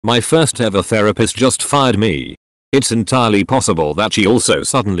My first ever therapist just fired me. It's entirely possible that she also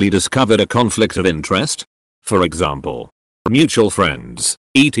suddenly discovered a conflict of interest. For example, mutual friends,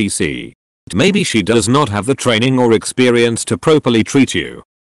 etc. Maybe she does not have the training or experience to properly treat you.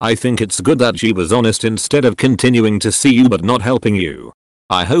 I think it's good that she was honest instead of continuing to see you but not helping you.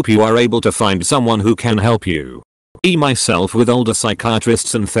 I hope you are able to find someone who can help you. Myself with older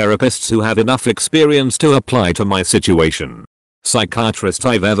psychiatrists and therapists who have enough experience to apply to my situation. Psychiatrist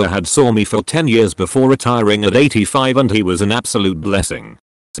I've ever had saw me for 10 years before retiring at 85 and he was an absolute blessing.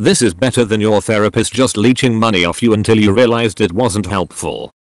 This is better than your therapist just leeching money off you until you realized it wasn't helpful.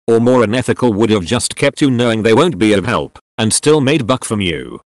 Or more unethical would have just kept you knowing they won't be of help and still made buck from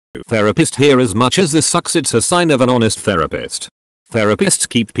you. Therapist here, as much as this sucks, it's a sign of an honest therapist. Therapists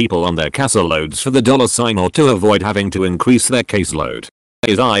keep people on their castle loads for the $sign or to avoid having to increase their caseload.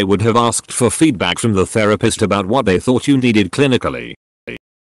 As I would have asked for feedback from the therapist about what they thought you needed clinically.